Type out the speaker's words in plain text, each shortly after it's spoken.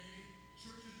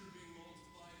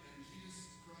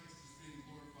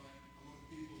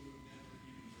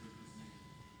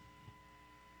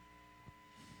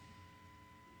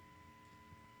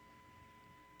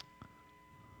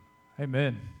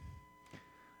Amen.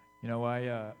 You know,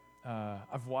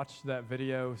 I've watched that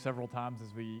video several times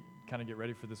as we kind of get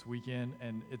ready for this weekend,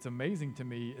 and it's amazing to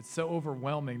me. It's so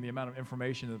overwhelming, the amount of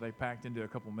information that they packed into a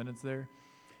couple minutes there.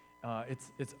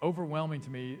 It's overwhelming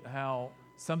to me how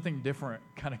something different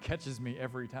kind of catches me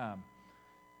every time.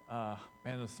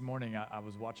 This morning I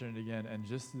was watching it again, and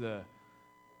just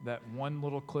that one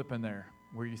little clip in there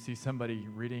where you see somebody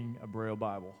reading a Braille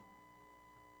Bible.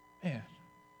 Man,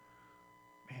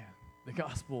 the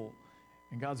gospel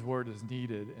and God's word is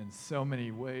needed in so many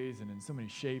ways and in so many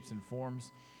shapes and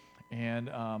forms. And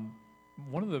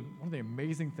one of the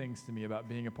amazing things to me about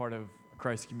being a part of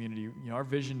Christ's community, our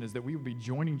vision is that we would be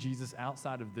joining Jesus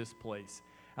outside of this place,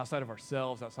 outside of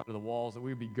ourselves, outside of the walls, that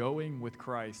we would be going with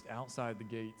Christ outside the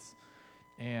gates.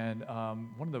 And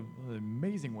one of the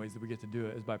amazing ways that we get to do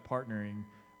it is by partnering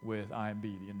with IMB,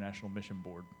 the International Mission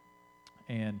Board.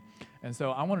 And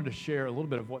so I wanted to share a little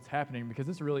bit of what's happening, because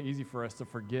it's really easy for us to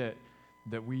forget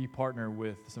that we partner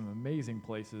with some amazing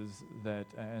places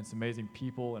and some amazing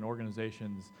people and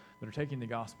organizations that are taking the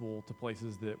gospel to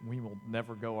places that we will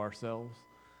never go ourselves,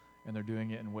 and they're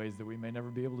doing it in ways that we may never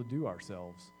be able to do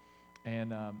ourselves.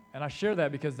 And I share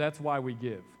that because that's why we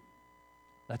give.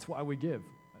 That's why we give.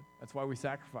 That's why we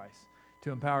sacrifice,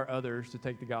 to empower others to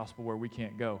take the gospel where we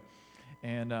can't go.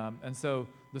 And so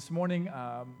this morning,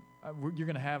 you're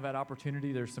going to have that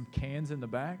opportunity. There's some cans in the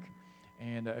back.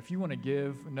 And if you want to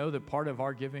give, know that part of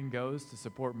our giving goes to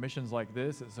support missions like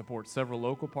this. It supports several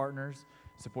local partners,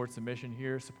 supports the mission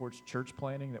here, supports church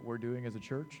planning that we're doing as a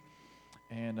church.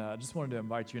 And I just wanted to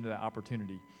invite you into that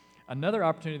opportunity. Another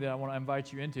opportunity that I want to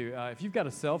invite you into, if you've got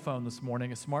a cell phone this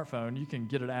morning, a smartphone, you can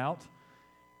get it out.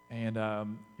 And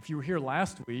if you were here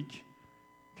last week,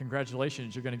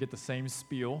 congratulations, you're going to get the same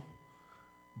spiel.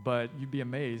 But you'd be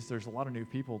amazed. There's a lot of new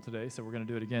people today, so we're going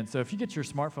to do it again. So if you get your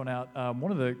smartphone out,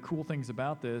 one of the cool things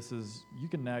about this is you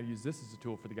can now use this as a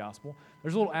tool for the gospel.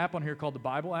 There's a little app on here called the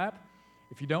Bible app.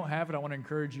 If you don't have it, I want to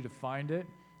encourage you to find it.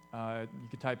 You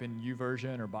can type in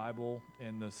YouVersion or Bible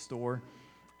in the store.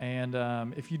 And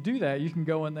if you do that, you can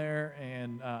go in there,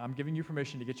 and I'm giving you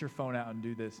permission to get your phone out and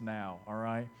do this now, all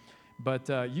right? But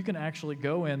you can actually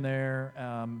go in there,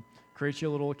 create you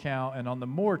a little account, and on the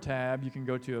More tab, you can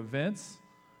go to Events,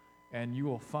 and you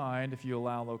will find, if you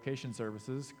allow location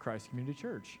services, Christ Community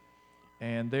Church.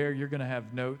 And there you're going to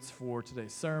have notes for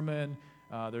today's sermon.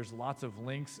 There's lots of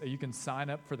links. You can sign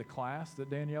up for the class that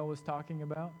Danielle was talking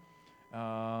about.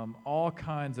 All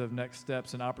kinds of next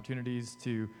steps and opportunities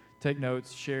to take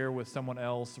notes, share with someone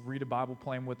else, read a Bible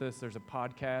plan with us. There's a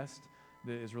podcast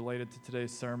that is related to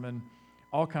today's sermon.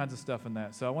 All kinds of stuff in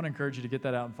that. So I want to encourage you to get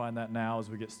that out and find that now as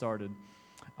we get started.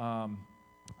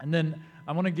 And then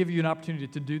I want to give you an opportunity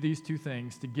to do these two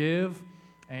things, to give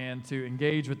and to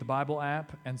engage with the Bible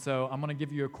app. And so I'm going to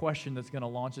give you a question that's going to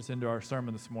launch us into our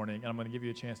sermon this morning, and I'm going to give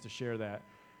you a chance to share that.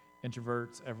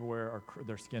 Introverts everywhere,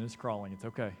 their skin is crawling. It's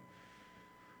okay.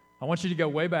 I want you to go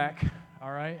way back,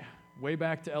 all right? Way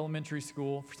back to elementary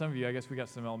school. For some of you, I guess we got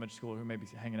some elementary school who may be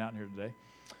hanging out in here today.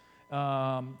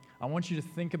 I want you to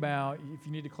think about, if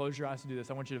you need to close your eyes to do this,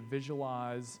 I want you to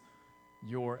visualize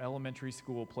your elementary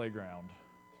school playground.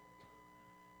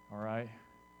 All right?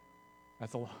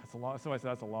 That's a long. Somebody said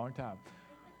that's a long time.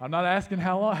 I'm not asking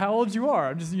how old you are.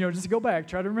 I'm just go back,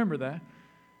 try to remember that.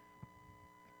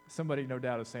 Somebody no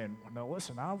doubt is saying, well, no,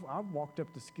 listen, I've walked up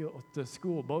to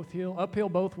school uphill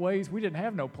both ways. We didn't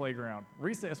have no playground.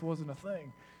 Recess wasn't a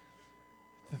thing.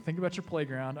 So think about your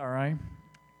playground, all right?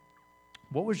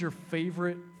 What was your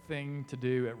favorite thing to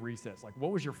do at recess? Like,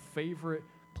 what was your favorite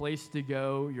place to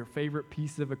go, your favorite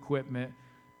piece of equipment?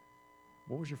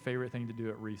 What was your favorite thing to do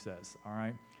at recess, all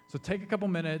right? So take a couple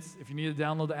minutes. If you need to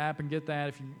download the app and get that,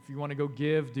 if you want to go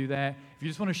give, do that. If you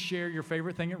just want to share your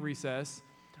favorite thing at recess,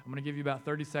 I'm going to give you about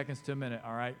 30 seconds to a minute,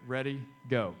 all right? Ready,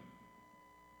 go.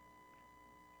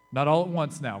 Not all at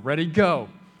once now. Ready, go.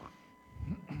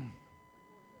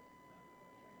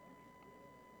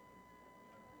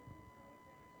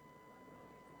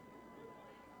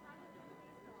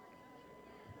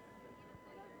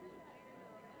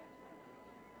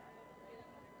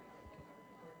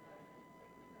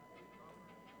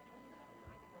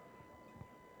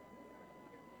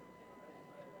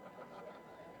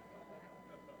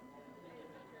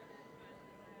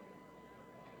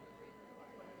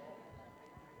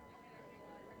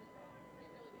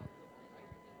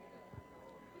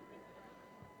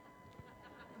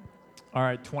 All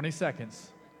right, 20 seconds.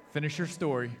 Finish your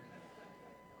story.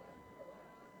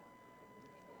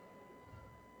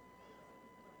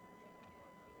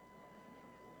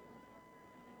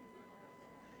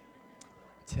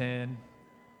 Ten,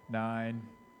 9,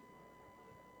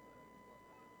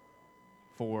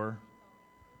 4,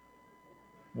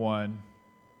 1,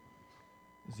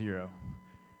 0.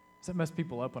 Does that mess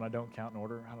people up when I don't count in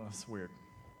order? I don't know, it's weird.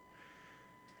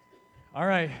 All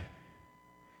right.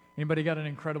 Anybody got an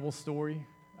incredible story?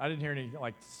 I didn't hear any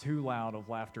too loud of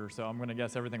laughter, so I'm going to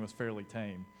guess everything was fairly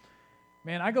tame.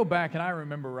 Man, I go back and I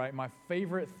remember, right, my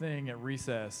favorite thing at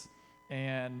recess,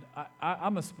 and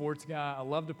I'm a sports guy. I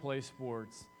love to play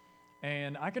sports.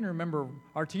 And I can remember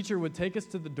our teacher would take us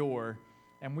to the door,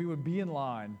 and we would be in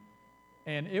line.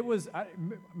 And it was,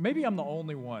 maybe I'm the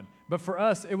only one, but for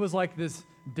us, it was like this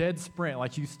dead sprint.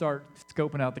 Like you start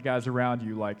scoping out the guys around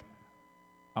you, like,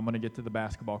 I'm going to get to the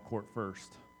basketball court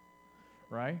first,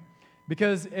 right?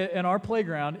 Because in our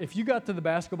playground, if you got to the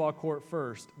basketball court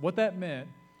first, what that meant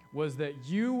was that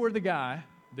you were the guy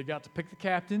that got to pick the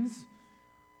captains.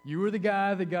 You were the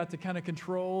guy that got to kind of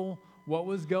control what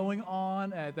was going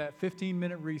on at that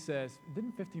 15-minute recess.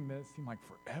 Didn't 15 minutes seem like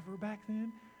forever back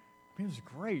then? I mean, it was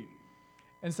great.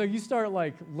 And so you start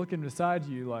like looking beside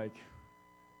you like,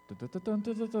 like I'm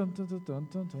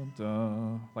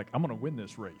going to win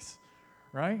this race,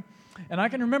 right? And I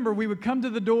can remember we would come to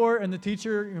the door and the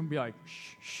teacher would be like,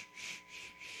 shh, shh, shh,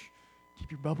 shh, shh.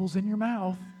 Keep your bubbles in your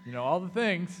mouth, all the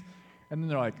things. And then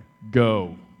they're like,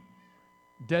 go.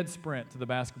 Dead sprint to the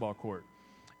basketball court.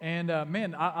 And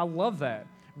man, I love that.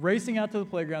 Racing out to the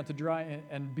playground to try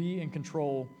and be in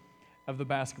control of the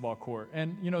basketball court.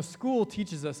 And, school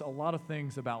teaches us a lot of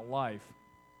things about life.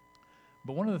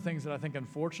 But one of the things that I think,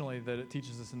 unfortunately, that it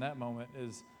teaches us in that moment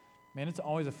is, man, it's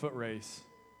always a foot race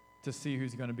to see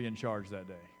who's going to be in charge that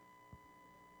day.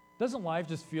 Doesn't life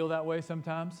just feel that way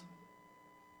sometimes?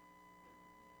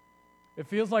 It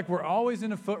feels like we're always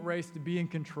in a foot race to be in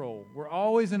control. We're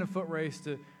always in a foot race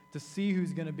to see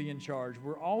who's going to be in charge.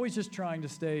 We're always just trying to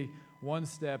stay one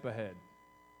step ahead.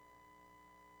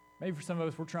 Maybe for some of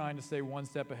us, we're trying to stay one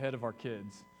step ahead of our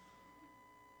kids,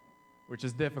 which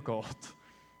is difficult.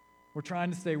 We're trying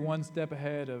to stay one step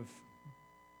ahead of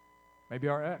maybe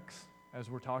our ex as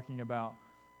we're talking about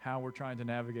how we're trying to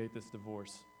navigate this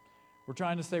divorce. We're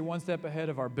trying to stay one step ahead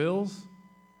of our bills,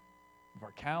 of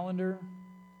our calendar.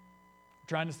 We're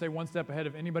trying to stay one step ahead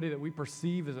of anybody that we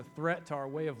perceive as a threat to our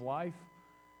way of life.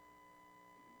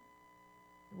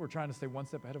 We're trying to stay one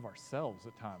step ahead of ourselves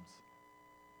at times.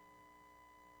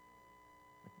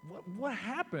 What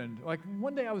happened? Like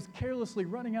one day I was carelessly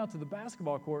running out to the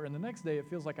basketball court, and the next day it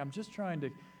feels like I'm just trying to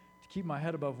keep my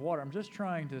head above water. I'm just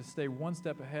trying to stay one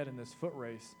step ahead in this foot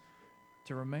race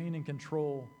to remain in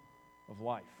control of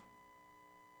life.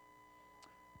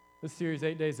 This series,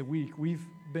 8 days a week, we've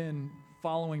been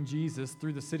following Jesus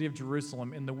through the city of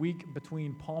Jerusalem in the week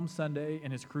between Palm Sunday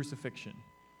and his crucifixion.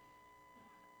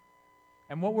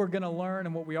 And what we're going to learn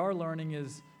and what we are learning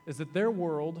is that their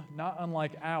world, not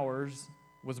unlike ours,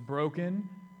 was broken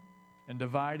and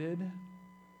divided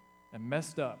and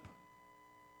messed up.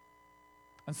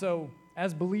 And so,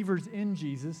 as believers in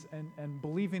Jesus and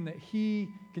believing that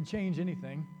he can change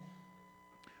anything,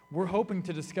 we're hoping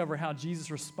to discover how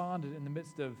Jesus responded in the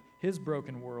midst of his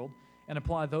broken world and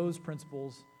apply those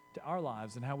principles to our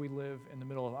lives and how we live in the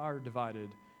middle of our divided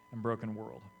and broken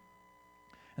world.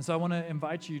 And so I want to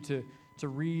invite you to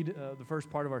read the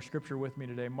first part of our scripture with me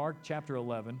today, Mark chapter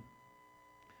 11.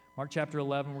 Mark chapter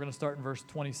 11, we're going to start in verse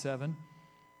 27.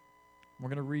 We're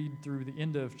going to read through the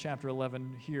end of chapter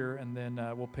 11 here, and then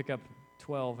we'll pick up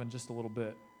 12 in just a little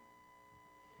bit.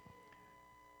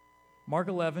 Mark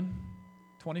 11,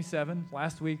 27.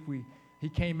 Last week, he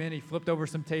came in, he flipped over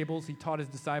some tables. He taught his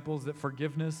disciples that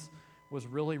forgiveness was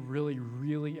really, really,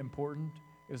 really important.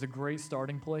 It was a great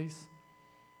starting place.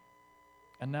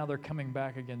 And now they're coming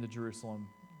back again to Jerusalem.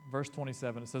 Verse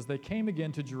 27, it says, they came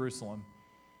again to Jerusalem.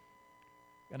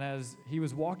 And as he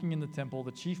was walking in the temple,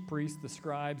 the chief priests, the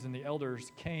scribes, and the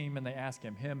elders came and they asked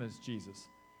him as Jesus,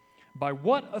 by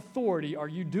what authority are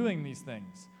you doing these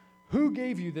things? Who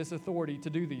gave you this authority to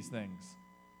do these things?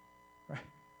 Right?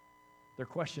 Their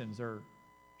questions are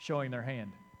showing their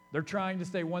hand. They're trying to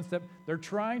stay one step. They're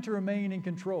trying to remain in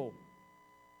control.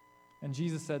 And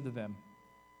Jesus said to them,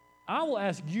 I will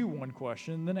ask you one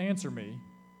question, then answer me,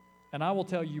 and I will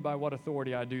tell you by what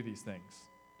authority I do these things.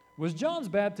 Was John's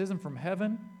baptism from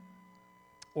heaven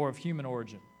or of human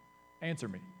origin? Answer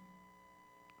me.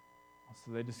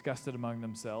 So they discussed it among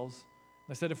themselves.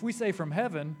 They said, if we say from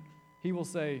heaven, he will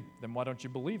say, then why don't you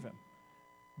believe him?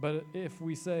 But if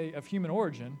we say of human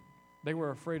origin, they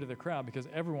were afraid of the crowd because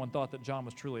everyone thought that John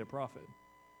was truly a prophet.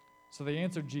 So they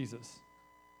answered Jesus,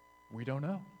 we don't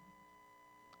know.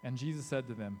 And Jesus said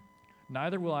to them,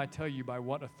 neither will I tell you by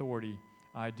what authority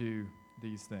I do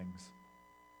these things.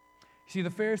 See, the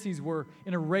Pharisees were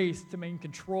in a race to maintain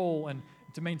control and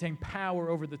to maintain power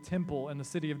over the temple and the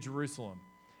city of Jerusalem.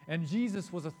 And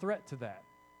Jesus was a threat to that.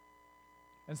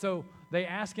 And so they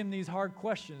ask him these hard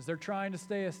questions. They're trying to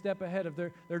stay a step ahead of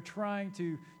they're trying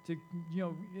to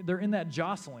they're in that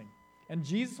jostling. And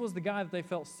Jesus was the guy that they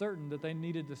felt certain that they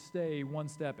needed to stay one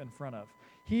step in front of.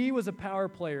 He was a power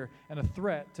player and a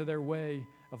threat to their way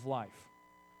of life.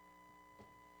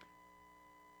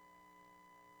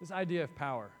 This idea of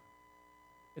power,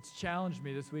 it's challenged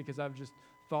me this week as I've just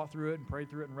thought through it and prayed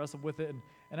through it and wrestled with it.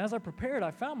 And as I prepared,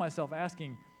 I found myself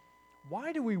asking,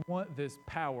 why do we want this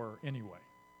power anyway?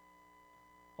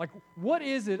 Like, what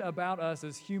is it about us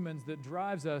as humans that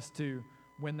drives us to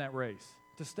win that race,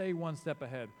 to stay one step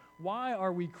ahead? Why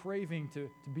are we craving to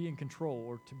be in control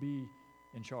or to be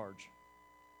in charge?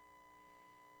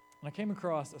 And I came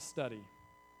across a study.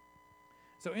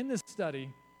 So in this study,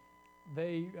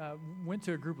 they went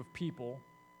to a group of people,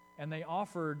 and they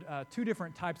offered two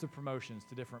different types of promotions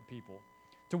to different people.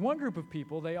 To one group of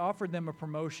people, they offered them a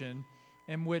promotion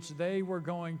in which they were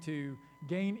going to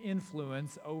gain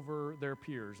influence over their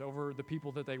peers, over the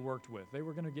people that they worked with. They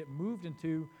were going to get moved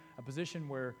into a position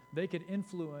where they could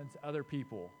influence other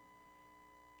people.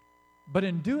 But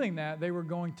in doing that, they were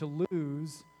going to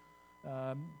lose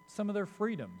some of their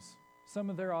freedoms, some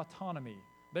of their autonomy.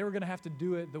 They were going to have to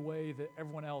do it the way that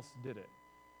everyone else did it.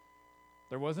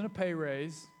 There wasn't a pay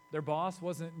raise. Their boss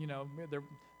wasn't,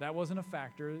 that wasn't a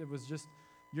factor. It was just,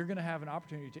 you're going to have an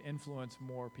opportunity to influence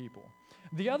more people.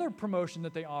 The other promotion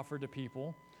that they offered to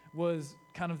people was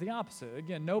kind of the opposite.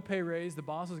 Again, no pay raise. The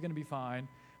boss was going to be fine.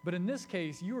 But in this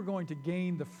case, you were going to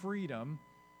gain the freedom,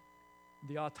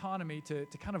 the autonomy to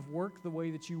kind of work the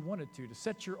way that you wanted to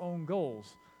set your own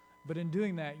goals. But in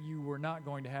doing that, you were not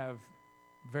going to have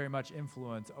very much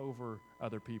influence over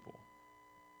other people.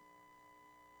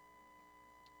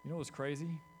 You know what was crazy?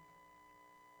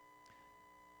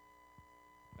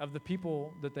 Of the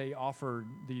people that they offered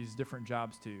these different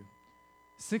jobs to,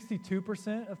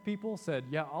 62% of people said,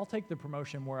 yeah, I'll take the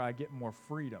promotion where I get more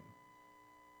freedom.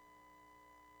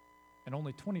 And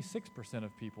only 26%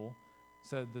 of people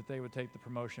said that they would take the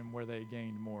promotion where they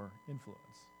gained more influence.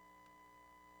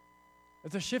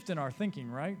 It's a shift in our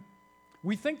thinking, right?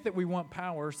 We think that we want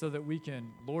power so that we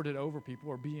can lord it over people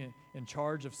or be in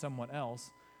charge of someone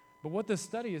else. But what this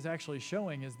study is actually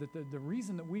showing is that the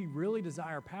reason that we really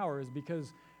desire power is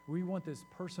because we want this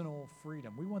personal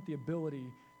freedom. We want the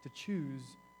ability to choose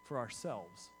for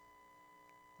ourselves.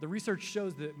 The research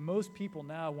shows that most people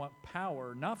now want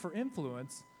power, not for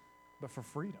influence, but for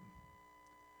freedom.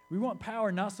 We want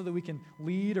power not so that we can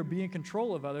lead or be in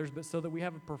control of others, but so that we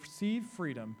have a perceived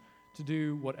freedom to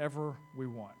do whatever we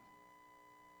want.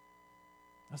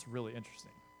 That's really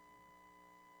interesting.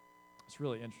 It's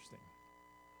really interesting.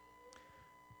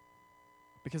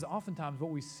 Because oftentimes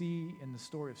what we see in the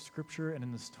story of Scripture and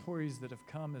in the stories that have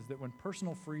come is that when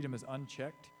personal freedom is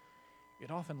unchecked,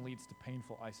 it often leads to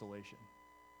painful isolation.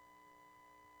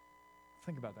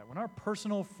 Think about that. When our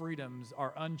personal freedoms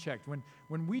are unchecked,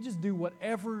 when we just do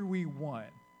whatever we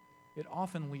want, it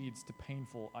often leads to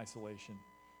painful isolation.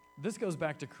 This goes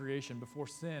back to creation before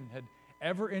sin had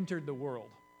ever entered the world.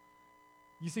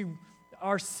 You see,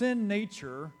 our sin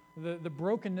nature, the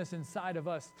brokenness inside of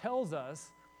us tells us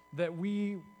that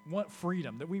we want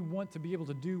freedom, that we want to be able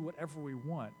to do whatever we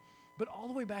want. But all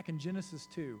the way back in Genesis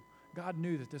 2, God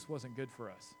knew that this wasn't good for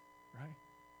us, right?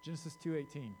 Genesis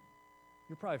 2:18.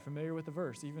 You're probably familiar with the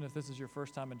verse, even if this is your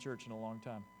first time in church in a long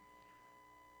time.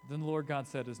 Then the Lord God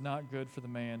said, "It's not good for the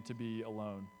man to be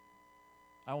alone.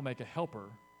 I will make a helper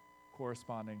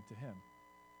corresponding to him."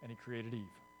 And he created Eve,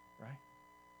 right?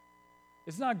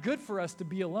 It's not good for us to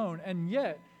be alone, and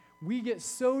yet we get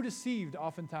so deceived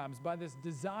oftentimes by this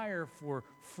desire for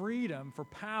freedom, for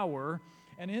power,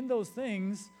 and in those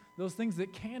things that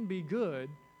can be good,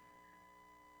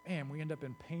 man, we end up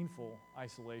in painful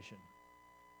isolation.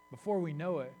 Before we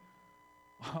know it,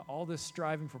 all this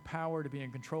striving for power, to be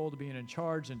in control, to be in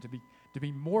charge, and to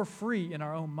be more free in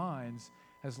our own minds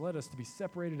has led us to be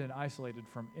separated and isolated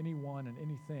from anyone and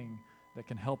anything that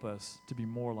can help us to be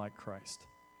more like Christ.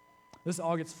 This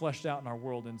all gets fleshed out in our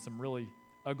world in some really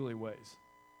ugly ways.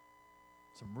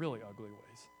 Some really ugly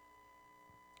ways.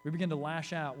 We begin to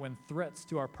lash out when threats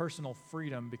to our personal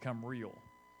freedom become real.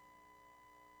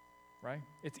 Right?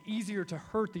 It's easier to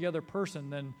hurt the other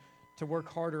person than to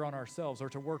work harder on ourselves or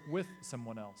to work with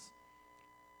someone else.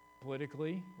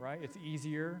 Politically, right? It's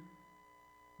easier,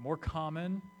 more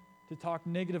common to talk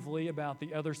negatively about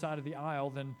the other side of the aisle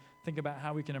than think about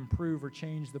how we can improve or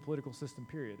change the political system,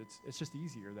 period. It's just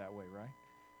easier that way, right?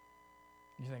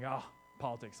 You think,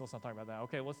 politics, let's not talk about that.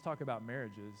 Okay, let's talk about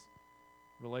marriages,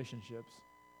 relationships.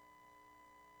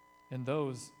 In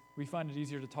those, we find it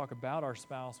easier to talk about our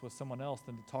spouse with someone else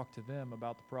than to talk to them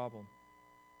about the problem.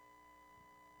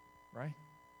 Right?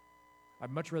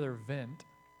 I'd much rather vent,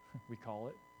 we call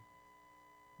it,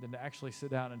 than to actually sit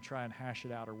down and try and hash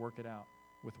it out or work it out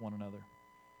with one another.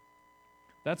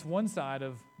 That's one side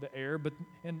of the error, but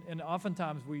and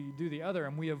oftentimes we do the other,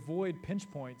 and we avoid pinch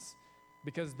points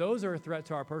because those are a threat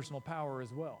to our personal power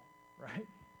as well, right?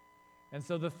 And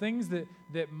so the things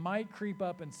that might creep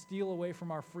up and steal away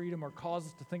from our freedom or cause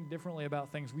us to think differently about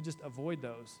things, we just avoid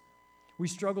those. We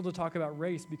struggle to talk about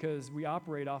race because we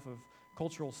operate off of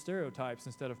cultural stereotypes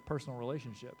instead of personal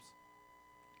relationships.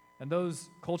 And those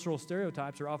cultural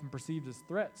stereotypes are often perceived as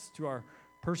threats to our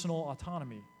personal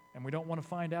autonomy, and we don't want to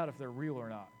find out if they're real or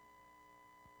not.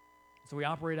 So we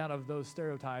operate out of those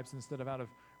stereotypes instead of out of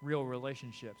real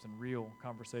relationships and real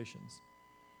conversations.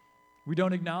 We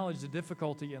don't acknowledge the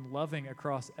difficulty in loving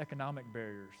across economic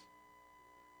barriers.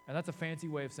 And that's a fancy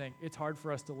way of saying it's hard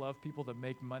for us to love people that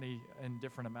make money in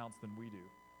different amounts than we do.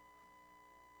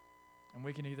 And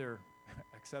we can either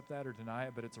accept that or deny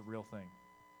it, but it's a real thing.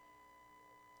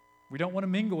 We don't want to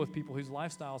mingle with people whose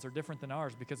lifestyles are different than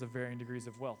ours because of varying degrees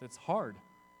of wealth. It's hard.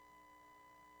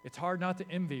 It's hard not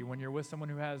to envy when you're with someone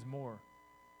who has more.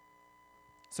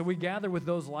 So we gather with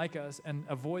those like us and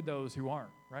avoid those who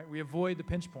aren't, right? We avoid the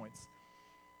pinch points.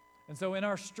 And so in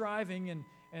our striving and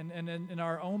in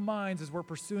our own minds as we're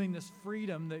pursuing this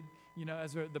freedom that,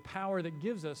 as the power that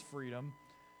gives us freedom,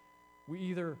 we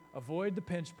either avoid the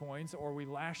pinch points or we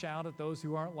lash out at those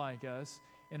who aren't like us.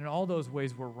 And in all those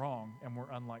ways, we're wrong and we're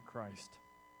unlike Christ.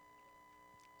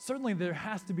 Certainly, there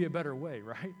has to be a better way,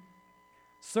 right?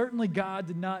 Certainly, God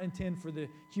did not intend for the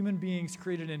human beings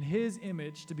created in His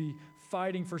image to be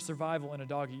fighting for survival in a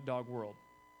dog-eat-dog world.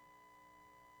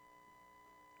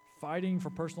 Fighting for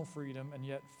personal freedom and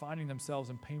yet finding themselves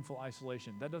in painful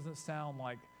isolation. That doesn't sound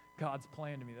like God's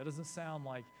plan to me. That doesn't sound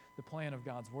like the plan of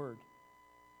God's Word.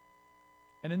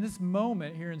 And in this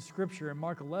moment here in Scripture, in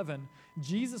Mark 11,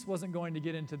 Jesus wasn't going to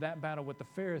get into that battle with the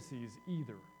Pharisees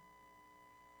either.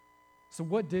 So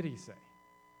what did He say?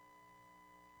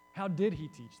 How did He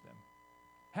teach them?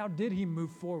 How did He move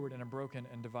forward in a broken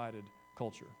and divided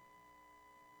culture?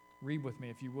 Read with me,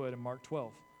 if you would, in Mark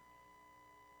 12.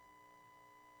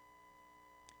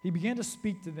 He began to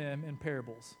speak to them in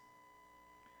parables.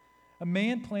 A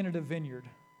man planted a vineyard,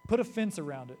 put a fence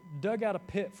around it, dug out a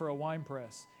pit for a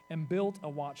winepress, and built a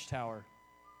watchtower.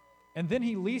 And then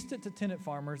he leased it to tenant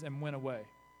farmers and went away.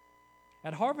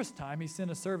 At harvest time, he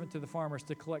sent a servant to the farmers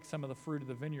to collect some of the fruit of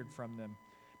the vineyard from them.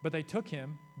 But they took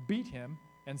him, beat him,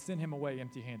 and sent him away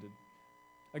empty-handed.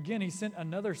 Again, he sent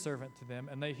another servant to them,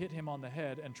 and they hit him on the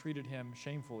head and treated him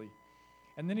shamefully.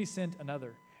 And then he sent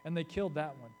another, and they killed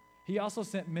that one. He also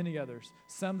sent many others.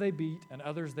 Some they beat, and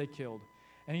others they killed.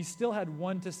 And he still had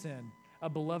one to send, a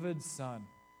beloved son.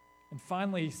 And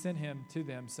finally he sent him to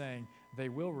them, saying, "They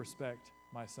will respect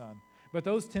my son." But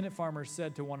those tenant farmers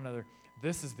said to one another,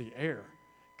 "This is the heir.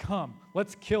 Come,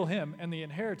 let's kill him, and the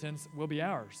inheritance will be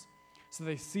ours." So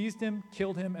they seized him,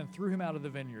 killed him, and threw him out of the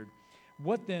vineyard.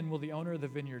 What then will the owner of the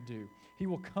vineyard do? He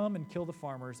will come and kill the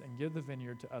farmers and give the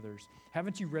vineyard to others.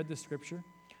 Haven't you read this scripture?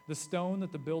 The stone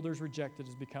that the builders rejected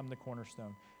has become the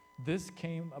cornerstone. This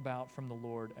came about from the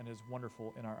Lord and is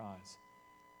wonderful in our eyes.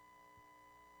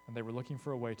 And they were looking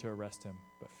for a way to arrest him,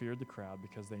 but feared the crowd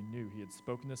because they knew he had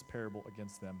spoken this parable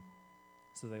against them.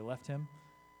 So they left him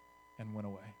and went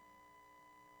away.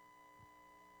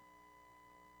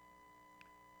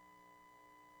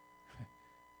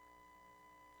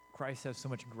 Christ has so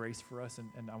much grace for us,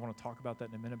 and I want to talk about that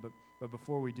in a minute, but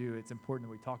before we do, it's important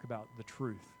that we talk about the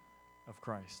truth of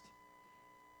Christ.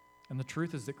 And the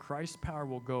truth is that Christ's power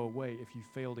will go away if you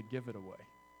fail to give it away.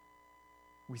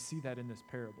 We see that in this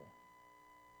parable.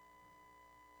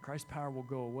 Christ's power will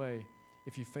go away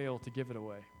if you fail to give it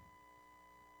away.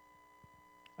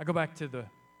 I go back to the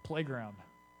playground,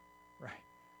 right?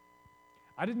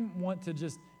 I didn't want to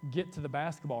just get to the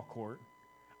basketball court.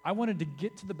 I wanted to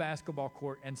get to the basketball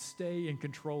court and stay in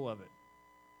control of it.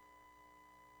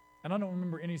 And I don't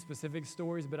remember any specific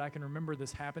stories, but I can remember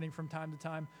this happening from time to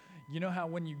time. You know how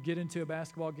when you get into a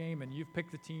basketball game and you've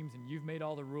picked the teams and you've made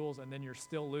all the rules and then you're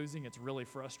still losing, it's really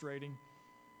frustrating.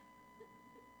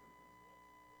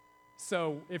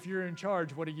 So if you're in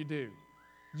charge, what do?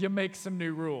 You make some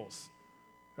new rules.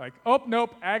 Like, oh,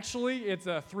 nope, actually it's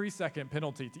a 3-second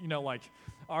penalty. Like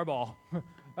our ball,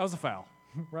 that was a foul.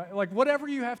 Right? Like whatever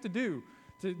you have to do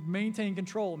to maintain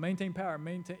control, maintain power,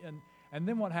 and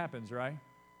then what happens, right?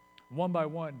 One by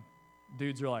one,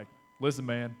 dudes are like, "Listen,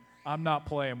 man, I'm not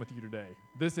playing with you today.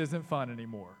 This isn't fun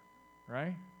anymore,"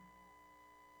 right?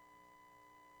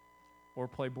 Or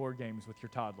play board games with your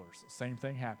toddlers. Same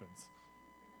thing happens.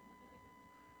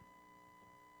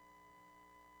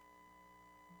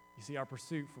 You see, our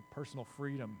pursuit for personal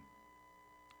freedom,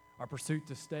 Our pursuit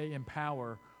to stay in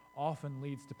power often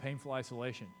leads to painful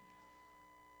isolation.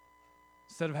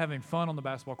 Instead of having fun on the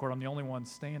basketball court, I'm the only one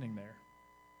standing there.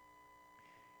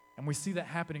 And we see that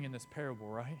happening in this parable,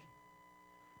 right?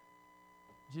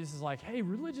 Jesus is like, hey,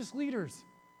 religious leaders,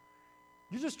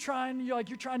 you're trying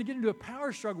to get into a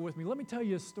power struggle with me. Let me tell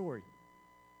you a story,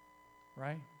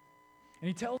 right? And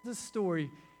he tells this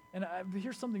story, and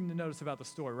here's something to notice about the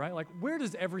story, right? Like, where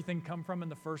does everything come from in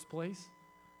the first place?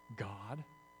 God.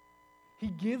 He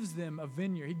gives them a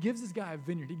vineyard. He gives this guy a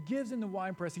vineyard. He gives him the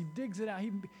wine press. He digs it out.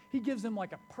 He gives them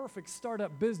like a perfect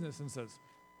startup business and says,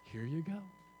 here you go.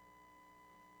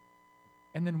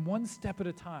 And then one step at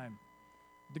a time,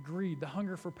 the greed, the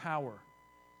hunger for power,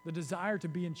 the desire to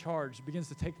be in charge begins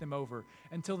to take them over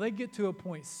until they get to a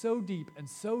point so deep and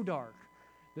so dark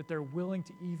that they're willing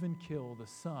to even kill the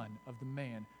son of the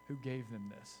man who gave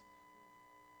them this.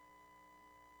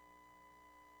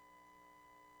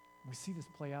 We see this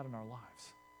play out in our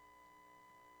lives.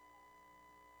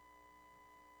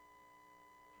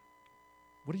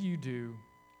 What do you do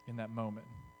in that moment?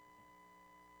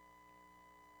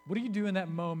 What do you do in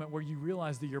that moment where you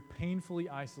realize that you're painfully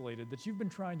isolated, that you've been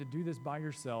trying to do this by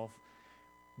yourself,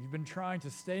 you've been trying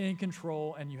to stay in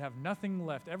control, and you have nothing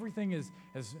left?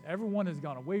 Everyone has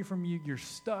gone away from you. You're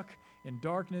stuck in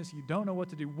darkness. You don't know what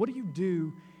to do. What do you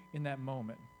do in that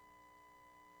moment?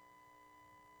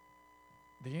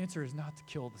 The answer is not to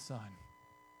kill the son.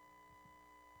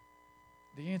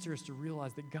 The answer is to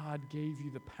realize that God gave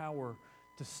you the power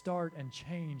to start and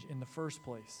change in the first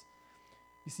place.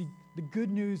 You see, the good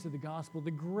news of the gospel,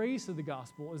 the grace of the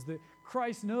gospel, is that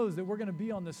Christ knows that we're going to be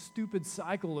on this stupid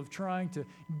cycle of trying to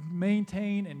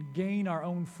maintain and gain our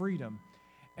own freedom.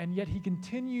 And yet he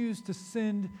continues to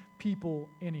send people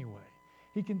anyway.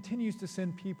 He continues to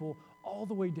send people all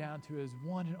the way down to his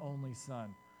one and only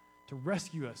Son to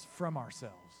rescue us from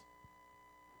ourselves.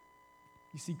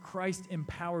 You see, Christ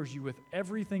empowers you with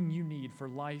everything you need for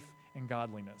life and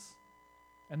godliness.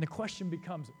 And the question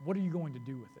becomes, what are you going to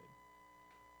do with it?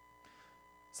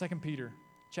 2 Peter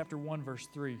chapter 1, verse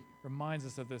 3 reminds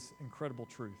us of this incredible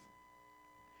truth.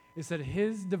 It said,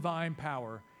 his divine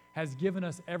power has given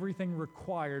us everything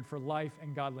required for life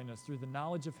and godliness through the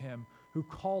knowledge of him who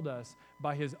called us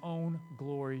by his own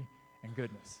glory and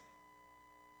goodness.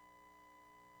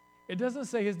 It doesn't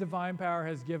say his divine power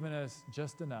has given us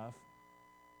just enough.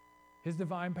 His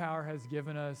divine power has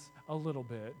given us a little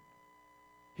bit.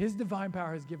 His divine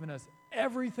power has given us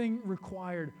everything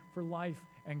required for life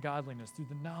and godliness through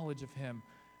the knowledge of him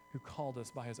who called us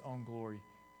by his own glory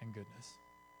and goodness.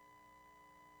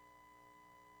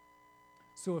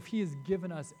 So if he has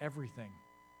given us everything,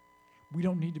 we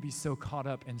don't need to be so caught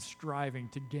up in striving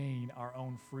to gain our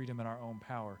own freedom and our own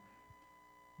power.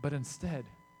 But instead,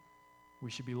 we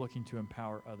should be looking to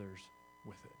empower others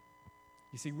with it.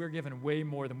 You see, we're given way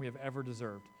more than we have ever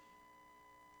deserved.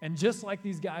 And just like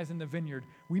these guys in the vineyard,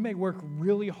 we may work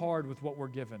really hard with what we're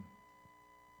given.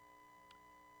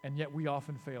 And yet we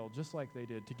often fail, just like they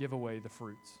did, to give away the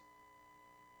fruits.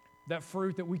 That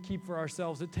fruit that we keep for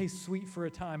ourselves, it tastes sweet for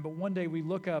a time, but one day we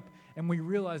look up and we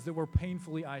realize that we're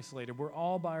painfully isolated. We're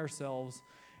all by ourselves,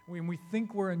 and we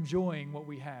think we're enjoying what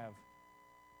we have,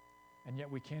 and yet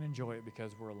we can't enjoy it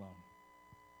because we're alone.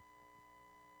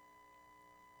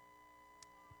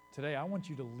 Today, I want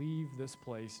you to leave this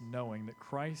place knowing that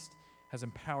Christ has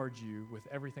empowered you with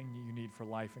everything that you need for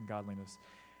life and godliness.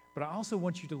 But I also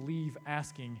want you to leave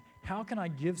asking, how can I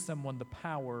give someone the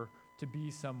power to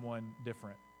be someone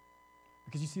different?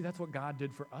 Because you see, that's what God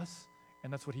did for us,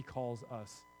 and that's what he calls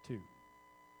us to.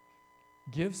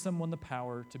 Give someone the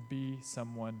power to be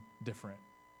someone different.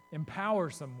 Empower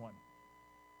someone.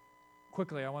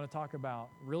 Quickly, I want to talk about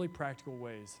really practical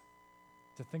ways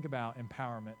to think about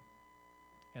empowerment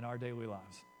in our daily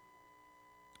lives.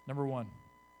 Number one,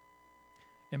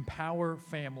 empower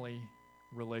family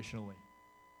relationally.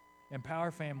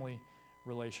 Empower family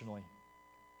relationally.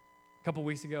 A couple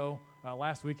weeks ago,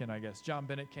 last weekend, I guess, John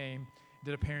Bennett came,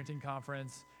 did a parenting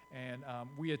conference, and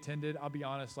we attended. I'll be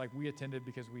honest, we attended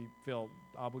because we felt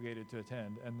obligated to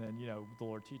attend, and then, the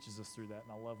Lord teaches us through that,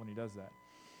 and I love when he does that.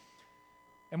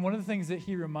 And one of the things that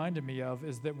he reminded me of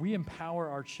is that we empower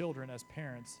our children as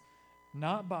parents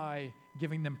not by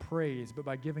giving them praise, but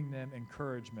by giving them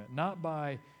encouragement, not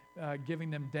by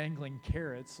giving them dangling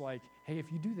carrots like, hey,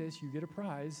 if you do this, you get a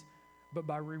prize, but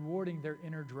by rewarding their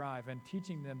inner drive and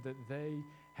teaching them that they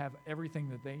have everything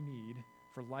that they need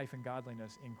for life and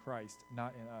godliness in Christ,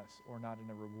 not in us, or not in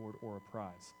a reward or a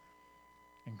prize.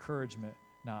 Encouragement,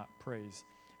 not praise.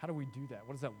 How do we do that?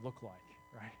 What does that look like,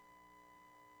 right?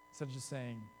 Instead of just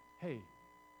saying, hey,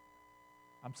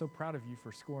 I'm so proud of you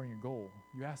for scoring a goal,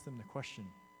 you ask them the question,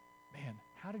 man,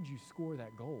 how did you score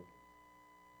that goal?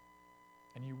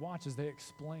 And you watch as they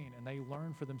explain and they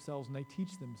learn for themselves and they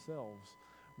teach themselves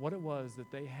what it was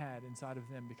that they had inside of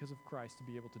them because of Christ to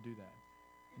be able to do that.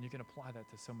 And you can apply that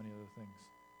to so many other things.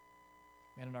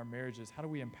 And in our marriages, how do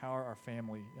we empower our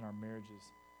family in our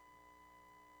marriages?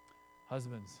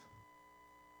 Husbands,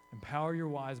 empower your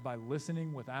wives by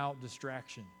listening without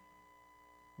distraction.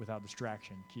 Without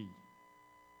distraction, key.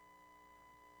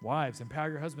 Wives, empower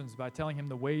your husbands by telling him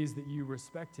the ways that you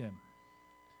respect him.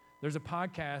 There's a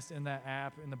podcast in that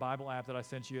app, in the Bible app that I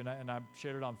sent you, and I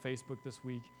shared it on Facebook this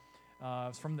week.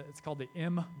 It's called the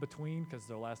M Between, because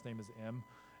their last name is M.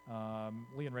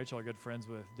 Lee and Rachel are good friends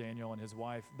with Daniel and his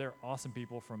wife. They're awesome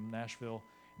people from Nashville.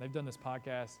 And they've done this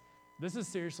podcast. This is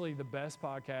seriously the best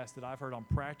podcast that I've heard on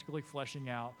practically fleshing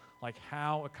out like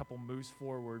how a couple moves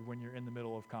forward when you're in the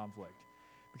middle of conflict.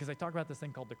 Because they talk about this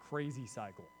thing called the crazy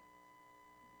cycle.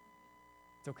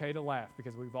 It's okay to laugh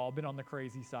because we've all been on the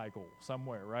crazy cycle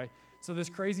somewhere, right? So this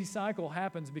crazy cycle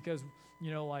happens because,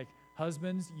 like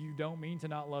husbands, you don't mean to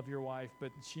not love your wife,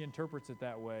 but she interprets it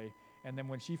that way. And then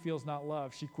when she feels not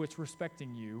loved, she quits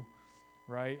respecting you,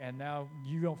 right? And now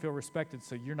you don't feel respected,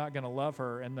 so you're not going to love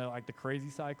her. And the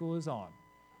crazy cycle is on.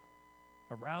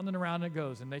 Around and around it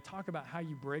goes. And they talk about how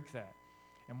you break that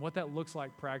and what that looks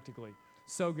like practically.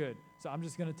 So good. So I'm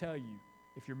just going to tell you,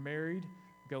 if you're married,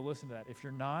 go listen to that. If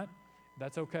you're not,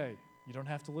 that's okay. You don't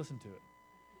have to listen to it.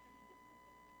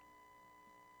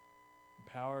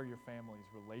 Empower your families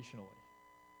relationally.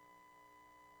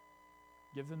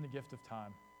 Give them the gift of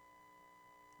time,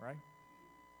 right?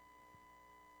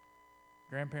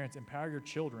 Grandparents, empower your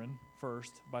children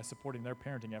first by supporting their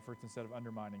parenting efforts instead of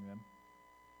undermining them.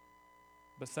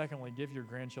 But secondly, give your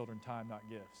grandchildren time, not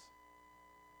gifts.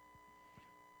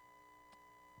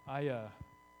 I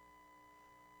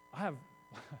have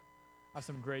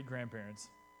some great grandparents,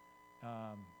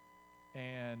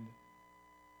 and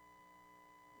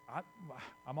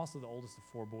I'm also the oldest of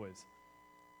four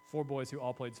boys who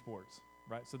all played sports,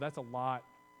 right? So that's a lot.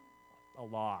 That's a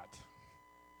lot.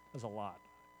 There's a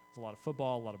lot of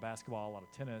football, a lot of basketball, a lot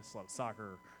of tennis, a lot of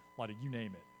soccer, a lot of you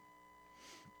name it.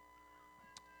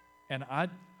 And I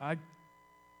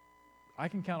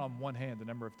can count on one hand the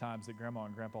number of times that Grandma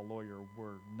and Grandpa Lawyer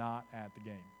were not at the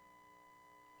game.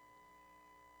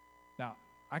 Now,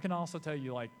 I can also tell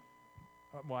you, I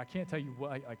can't tell you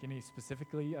any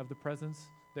specifically of the presents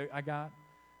that I got,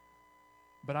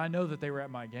 but I know that they were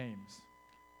at my games.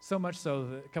 So much so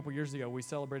that a couple years ago, we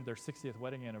celebrated their 60th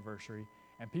wedding anniversary,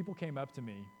 and people came up to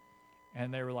me,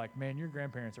 and they were like, "Man, your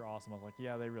grandparents are awesome." I was like,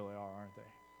 "Yeah, they really are, aren't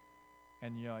they?"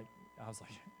 And I was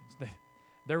like,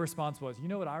 their response was, "You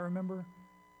know what I remember?"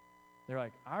 They're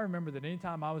like, "I remember that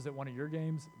anytime I was at one of your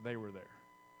games, they were there."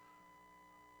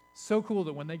 So cool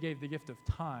that when they gave the gift of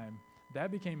time, that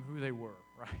became who they were,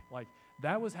 right?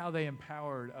 That was how they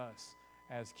empowered us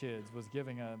as kids, was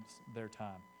giving us their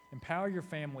time. Empower your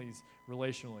families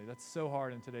relationally. That's so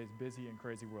hard in today's busy and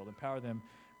crazy world. Empower them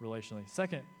relationally.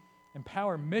 Second,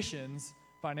 empower missions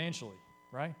financially,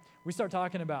 right? We start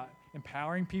talking about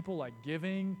empowering people, like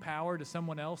giving power to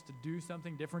someone else to do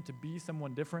something different, to be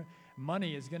someone different.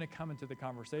 Money is going to come into the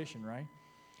conversation, right?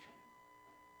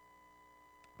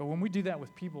 But when we do that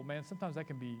with people, man, sometimes it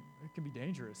can be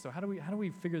dangerous. So how do we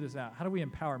figure this out? How do we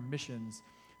empower missions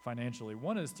financially?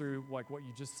 One is through what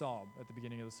you just saw at the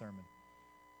beginning of the sermon.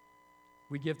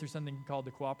 We give through something called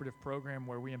the cooperative program,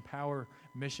 where we empower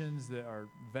missions that are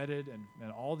vetted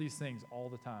and all these things all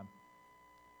the time.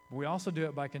 But we also do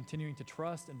it by continuing to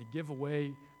trust and to give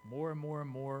away more and more and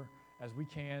more as we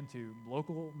can to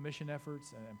local mission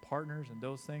efforts and partners and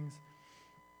those things.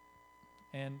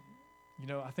 And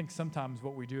I think sometimes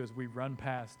what we do is we run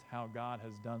past how God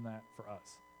has done that for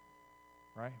us,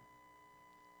 right?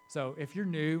 So if you're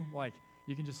new,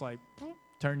 you can just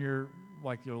turn your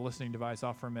listening device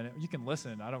off for a minute. You can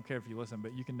listen. I don't care if you listen,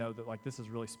 but you can know that this is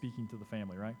really speaking to the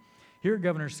family, right? Here at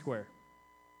Governor's Square,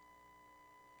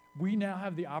 we now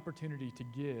have the opportunity to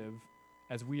give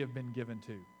as we have been given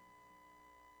to.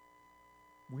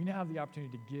 We now have the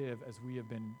opportunity to give as we have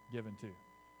been given to.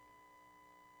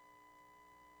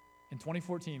 In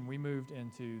 2014, we moved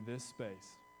into this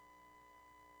space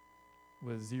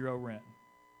with zero rent.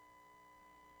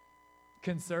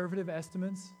 Conservative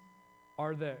estimates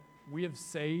are that we have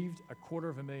saved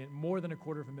more than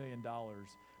 $250,000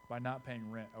 by not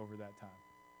paying rent over that time.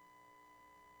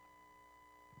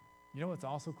 You know what's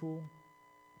also cool?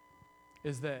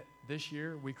 Is that this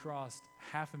year we crossed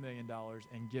 $500,000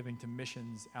 in giving to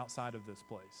missions outside of this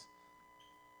place.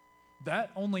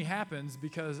 That only happens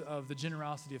because of the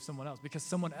generosity of someone else, because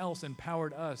someone else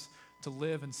empowered us to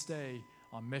live and stay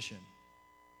on mission.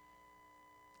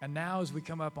 And now as we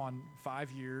come up on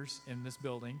 5 years in this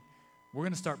building, we're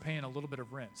going to start paying a little bit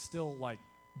of rent, still like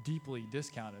deeply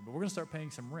discounted, but we're going to start paying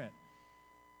some rent.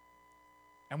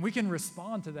 And we can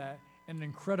respond to that in an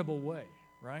incredible way,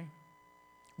 right?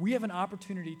 We have an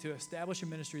opportunity to establish a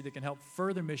ministry that can help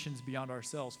further missions beyond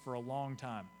ourselves for a long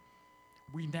time.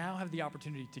 We now have the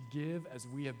opportunity to give as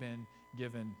we have been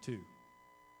given to.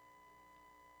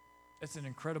 It's an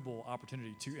incredible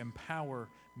opportunity to empower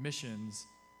missions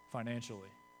financially.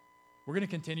 We're going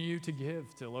to continue to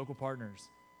give to local partners.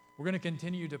 We're going to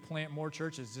continue to plant more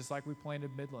churches just like we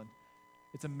planted Midland.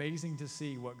 It's amazing to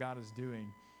see what God is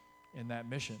doing in that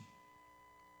mission.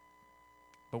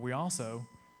 But we also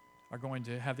are going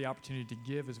to have the opportunity to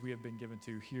give as we have been given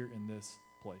to here in this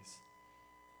place.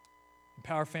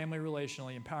 Empower family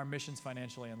relationally, empower missions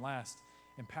financially, and last,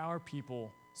 empower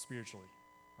people spiritually,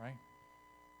 right?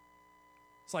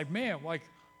 It's like, man, like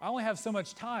I only have so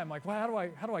much time. Like, well,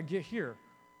 how do I get here?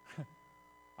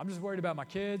 I'm just worried about my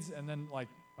kids, and then like,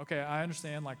 okay, I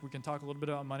understand, like we can talk a little bit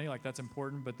about money, like that's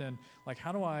important, but then like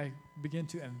how do I begin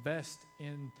to invest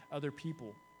in other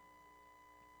people?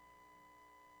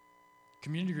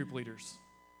 Community group leaders.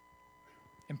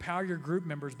 Empower your group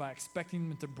members by expecting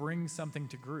them to bring something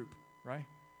to group, right?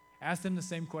 Ask them the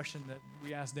same question that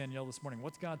we asked Danielle this morning.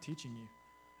 What's God teaching you?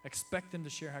 Expect them to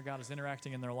share how God is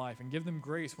interacting in their life and give them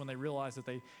grace when they realize that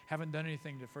they haven't done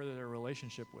anything to further their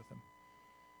relationship with Him.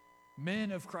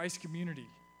 Men of Christ community,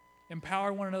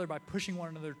 empower one another by pushing one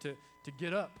another to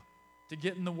get up, to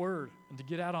get in the Word, and to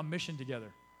get out on mission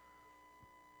together.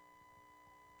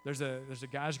 There's a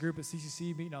guys group at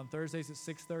CCC meeting on Thursdays at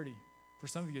 6:30. For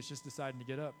some of you, it's just deciding to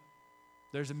get up.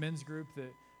 There's a men's group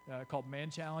that called Man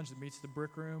Challenge that meets at the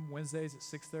Brick Room Wednesdays at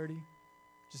 6:30.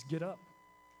 Just get up.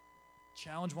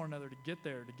 Challenge one another to get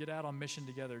there, to get out on mission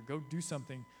together. Go do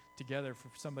something together for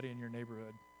somebody in your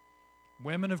neighborhood.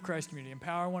 Women of Christ community,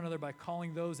 empower one another by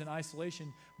calling those in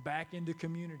isolation back into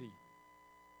community,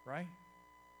 right?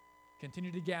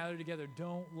 Continue to gather together.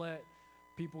 Don't let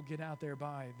people get out there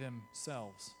by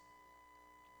themselves.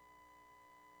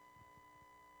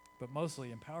 But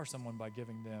mostly empower someone by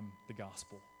giving them the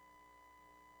gospel.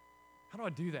 How do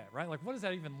I do that, right? Like, what does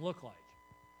that even look like?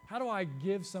 How do I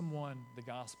give someone the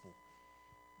gospel?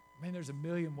 Man, there's a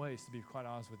million ways, to be quite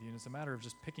honest with you, and it's a matter of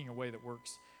just picking a way that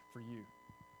works for you.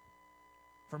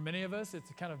 For many of us,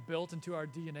 it's kind of built into our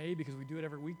DNA because we do it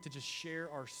every week to just share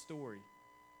our story,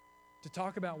 to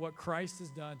talk about what Christ has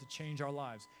done to change our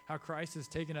lives, how Christ has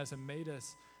taken us and made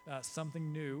us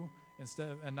something new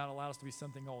and not allowed us to be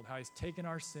something old, how He's taken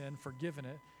our sin, forgiven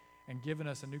it, and given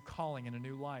us a new calling and a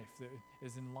new life that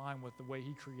is in line with the way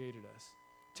He created us.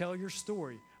 Tell your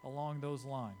story along those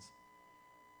lines.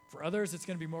 For others, it's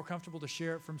going to be more comfortable to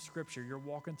share it from Scripture. You're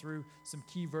walking through some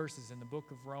key verses in the book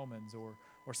of Romans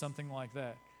or something like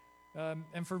that.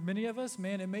 And for many of us,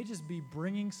 man, it may just be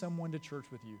bringing someone to church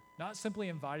with you. Not simply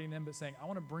inviting them, but saying, I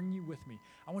want to bring you with me.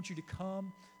 I want you to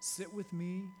come, sit with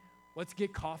me. Let's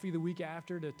get coffee the week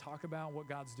after to talk about what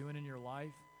God's doing in your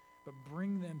life. But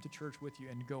bring them to church with you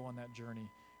and go on that journey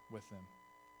with them.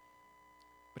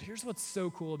 But here's what's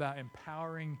so cool about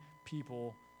empowering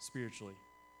people spiritually.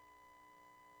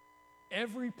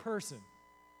 Every person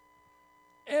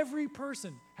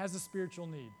has a spiritual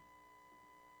need.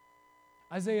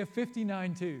 Isaiah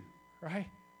 59:2, right?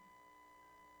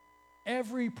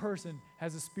 Every person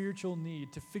has a spiritual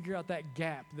need to figure out that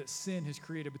gap that sin has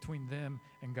created between them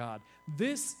and God.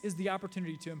 This is the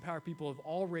opportunity to empower people of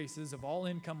all races, of all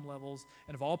income levels,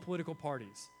 and of all political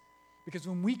parties. Because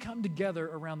when we come together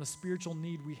around the spiritual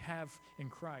need we have in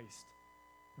Christ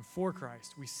and for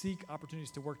Christ, we seek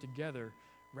opportunities to work together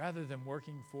rather than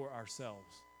working for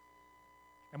ourselves.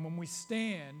 And when we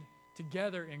stand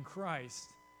together in Christ,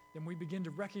 then we begin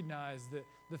to recognize that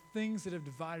the things that have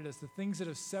divided us, the things that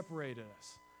have separated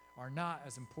us, are not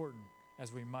as important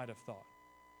as we might have thought.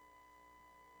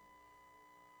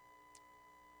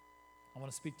 I want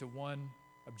to speak to one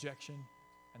objection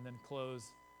and then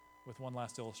close with one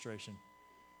last illustration.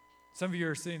 Some of you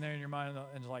are sitting there in your mind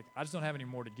and like, I just don't have any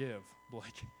more to give,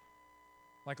 Blake.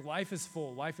 Like life is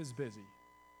full, life is busy.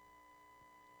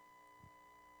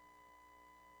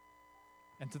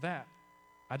 And to that,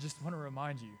 I just want to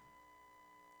remind you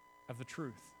of the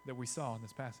truth that we saw in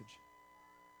this passage.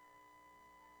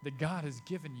 That God has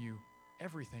given you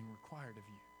everything required of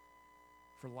you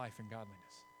for life and godliness.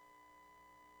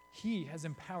 He has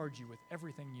empowered you with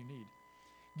everything you need.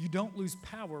 You don't lose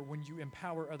power when you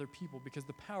empower other people because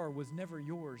the power was never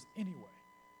yours anyway.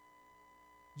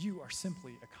 You are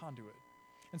simply a conduit.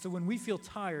 And so when we feel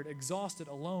tired, exhausted,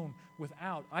 alone,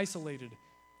 without, isolated,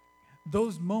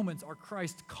 Those moments are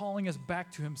Christ calling us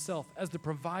back to himself as the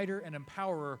provider and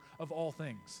empowerer of all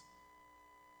things.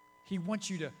 He wants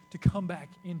you to come back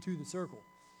into the circle,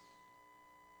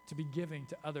 to be giving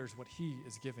to others what he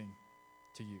is giving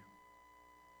to you.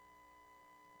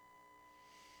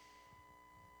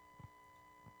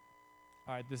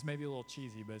 All right, this may be a little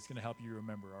cheesy, but it's going to help you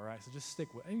remember, all right? So just stick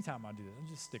with, anytime I do this,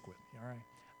 just stick with me, all right?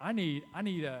 I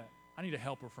need a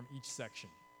helper from each section,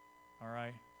 all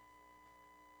right?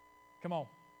 Come on.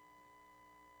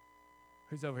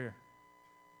 Who's over here?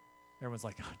 Everyone's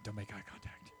like, oh, don't make eye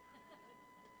contact.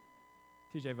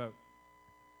 TJ, vote.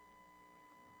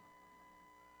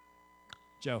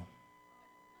 Joe.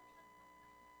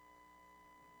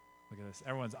 Look at this.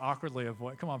 Everyone's awkwardly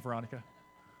avoiding. Come on, Veronica.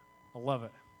 I love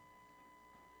it.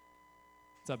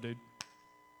 What's up, dude?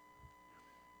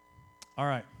 All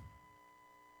right.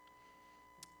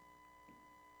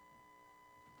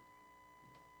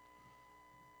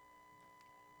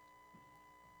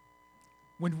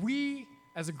 When we,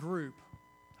 as a group,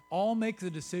 all make the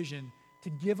decision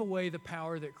to give away the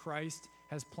power that Christ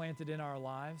has planted in our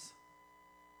lives,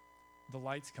 the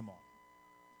lights come on,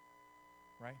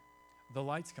 right? The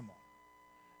lights come on.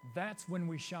 That's when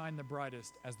we shine the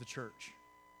brightest as the church.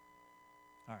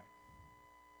 All right.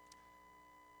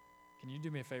 Can you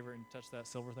do me a favor and touch that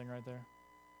silver thing right there?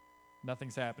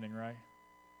 Nothing's happening, right?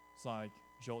 It's not like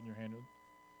jolting your hand.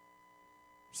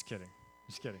 Just kidding.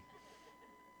 Just kidding.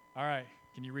 All right.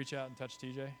 Can you reach out and touch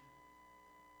TJ?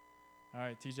 All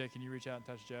right, TJ, can you reach out and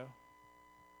touch Joe?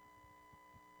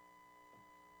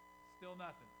 Still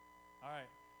nothing. All right.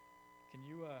 Can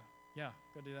you,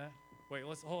 go do that. Wait,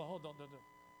 hold, don't.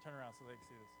 Turn around so they can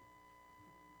see this.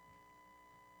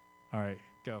 All right,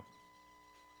 go.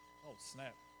 Oh,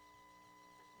 snap.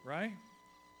 Right?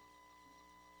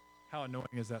 How annoying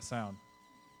is that sound?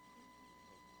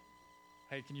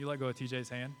 Hey, can you let go of TJ's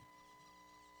hand?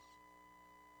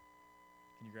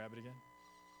 Can you grab it again?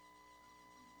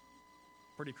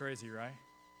 Pretty crazy, right?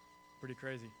 Pretty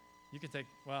crazy. You could take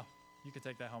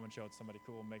that home and show it to somebody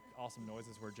cool and make awesome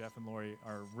noises where Jeff and Lori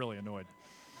are really annoyed.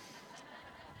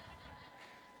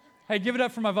 Hey, give it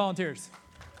up for my volunteers.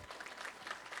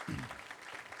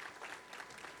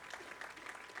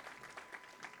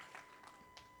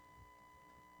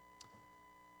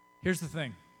 Here's the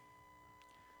thing.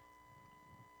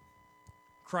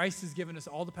 Christ has given us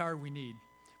all the power we need,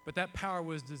 but that power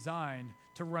was designed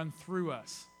to run through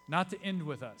us, not to end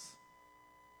with us.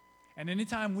 And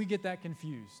anytime we get that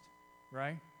confused,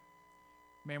 right?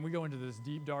 Man, we go into this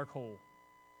deep, dark hole.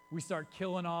 We start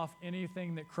killing off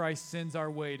anything that Christ sends our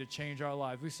way to change our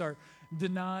lives. We start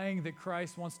denying that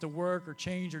Christ wants to work or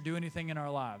change or do anything in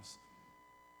our lives.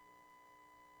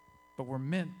 But we're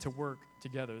meant to work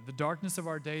together. The darkness of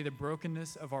our day, the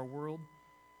brokenness of our world,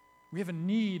 we have a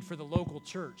need for the local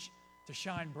church to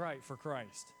shine bright for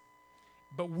Christ.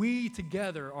 But we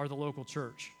together are the local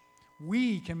church.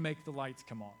 We can make the lights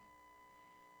come on.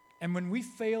 And when we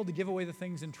fail to give away the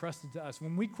things entrusted to us,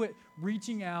 when we quit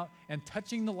reaching out and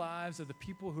touching the lives of the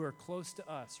people who are close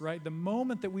to us, right? The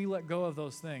moment that we let go of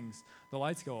those things, the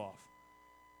lights go off.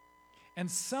 And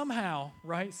somehow,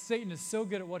 right, Satan is so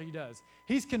good at what he does.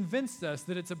 He's convinced us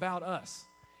that it's about us.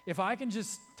 If I can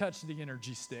just touch the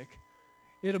energy stick,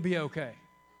 it'll be okay.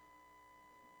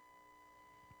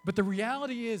 But the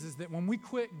reality is that when we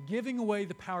quit giving away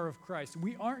the power of Christ,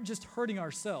 we aren't just hurting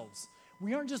ourselves.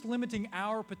 We aren't just limiting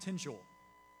our potential.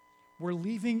 We're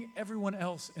leaving everyone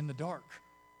else in the dark,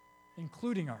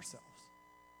 including ourselves.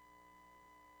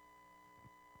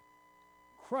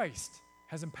 Christ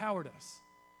has empowered us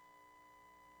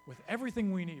with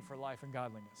everything we need for life and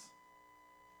godliness.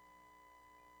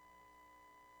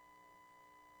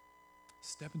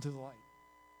 Step into the light.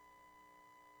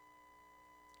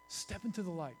 Step into the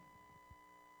light.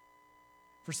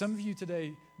 For some of you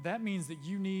today, that means that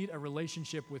you need a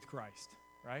relationship with Christ,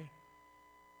 right?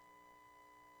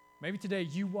 Maybe today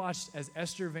you watched as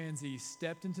Esther Van Zee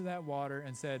stepped into that water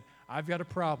and said, I've got a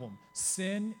problem.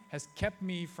 Sin has kept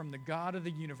me from the God of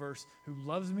the universe who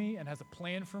loves me and has a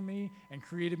plan for me and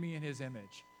created me in his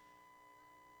image.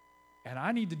 And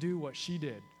I need to do what she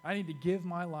did. I need to give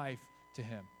my life to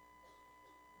him.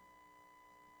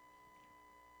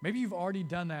 Maybe you've already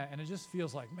done that and it just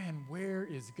feels like, man, where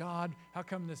is God? How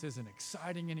come this isn't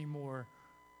exciting anymore?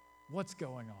 What's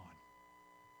going on?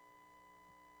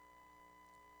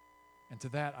 And to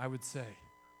that, I would say,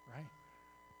 right?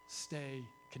 Stay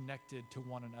connected to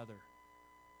one another.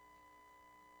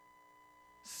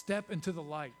 Step into the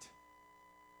light.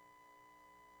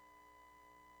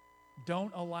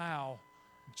 Don't allow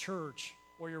church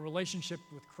or your relationship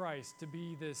with Christ to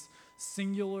be this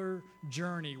singular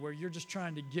journey where you're just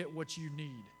trying to get what you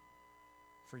need.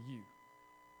 for you.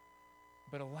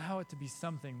 But allow it to be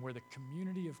something where the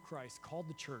community of Christ, called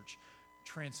the church,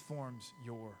 transforms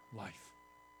your life.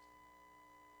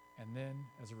 And then,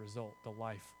 as a result, the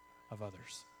life of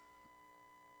others.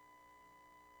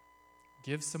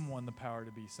 Give someone the power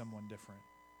to be someone different,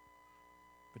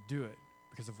 but do it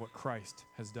because of what Christ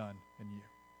has done in you.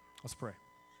 Let's pray.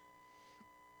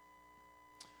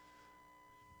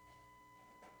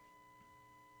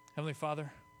 Heavenly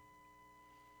Father,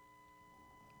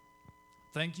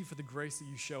 thank you for the grace that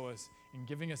you show us in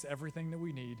giving us everything that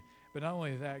we need. But not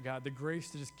only that, God, the grace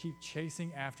to just keep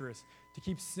chasing after us, to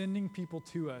keep sending people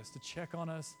to us, to check on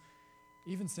us,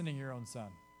 even sending your own Son.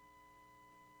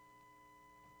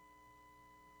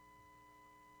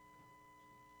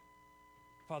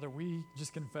 Father, we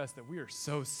just confess that we are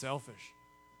so selfish.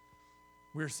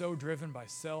 We are so driven by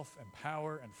self and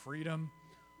power and freedom.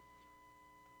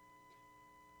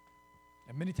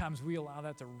 And many times we allow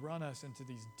that to run us into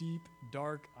these deep,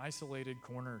 dark, isolated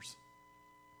corners.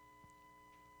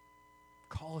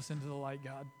 Call us into the light,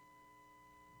 God.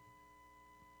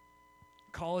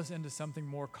 Call us into something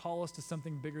more. Call us to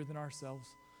something bigger than ourselves.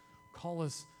 Call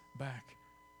us back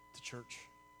to church.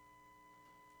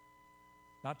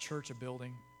 Not church, a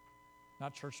building.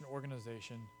 Not church, an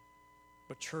organization.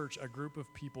 But church, a group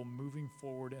of people moving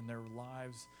forward in their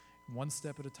lives one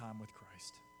step at a time with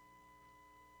Christ.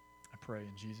 I pray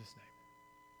in Jesus' name.